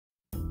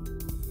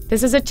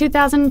This is a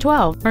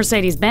 2012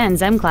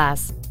 Mercedes-Benz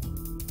M-Class.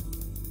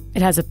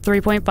 It has a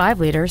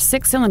 3.5-liter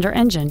six-cylinder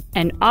engine,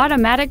 an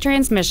automatic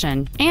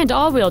transmission, and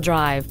all-wheel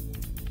drive.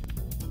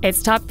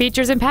 Its top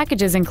features and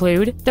packages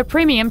include the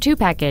Premium 2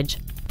 package,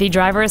 the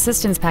Driver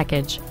Assistance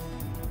package,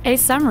 a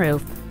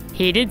sunroof,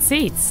 heated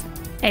seats,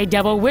 a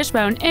double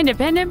wishbone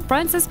independent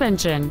front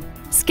suspension,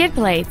 skid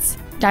plates,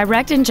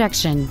 direct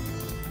injection,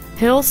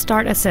 hill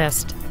start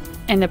assist,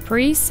 and the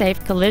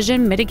pre-safe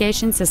collision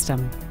mitigation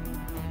system.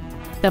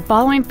 The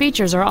following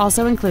features are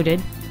also included: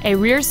 a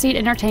rear seat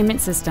entertainment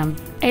system,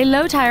 a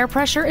low tire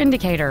pressure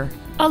indicator,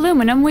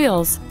 aluminum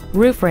wheels,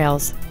 roof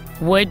rails,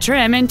 wood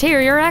trim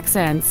interior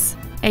accents,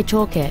 a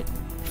toolkit,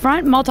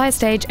 front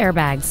multi-stage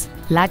airbags,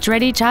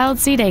 latch-ready child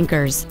seat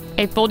anchors,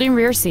 a folding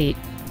rear seat,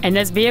 and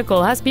this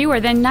vehicle has fewer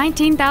than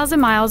 19,000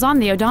 miles on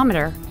the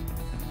odometer.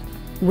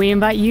 We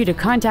invite you to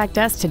contact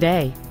us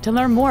today to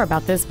learn more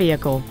about this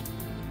vehicle.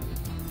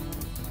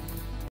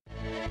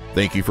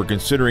 Thank you for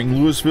considering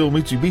Louisville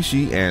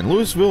Mitsubishi and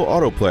Louisville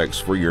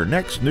Autoplex for your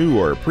next new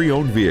or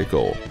pre-owned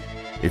vehicle.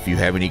 If you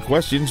have any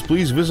questions,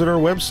 please visit our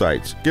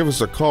websites, give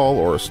us a call,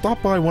 or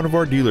stop by one of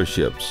our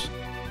dealerships.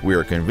 We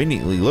are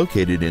conveniently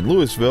located in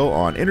Louisville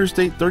on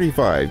Interstate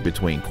 35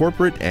 between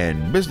Corporate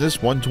and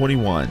Business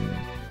 121.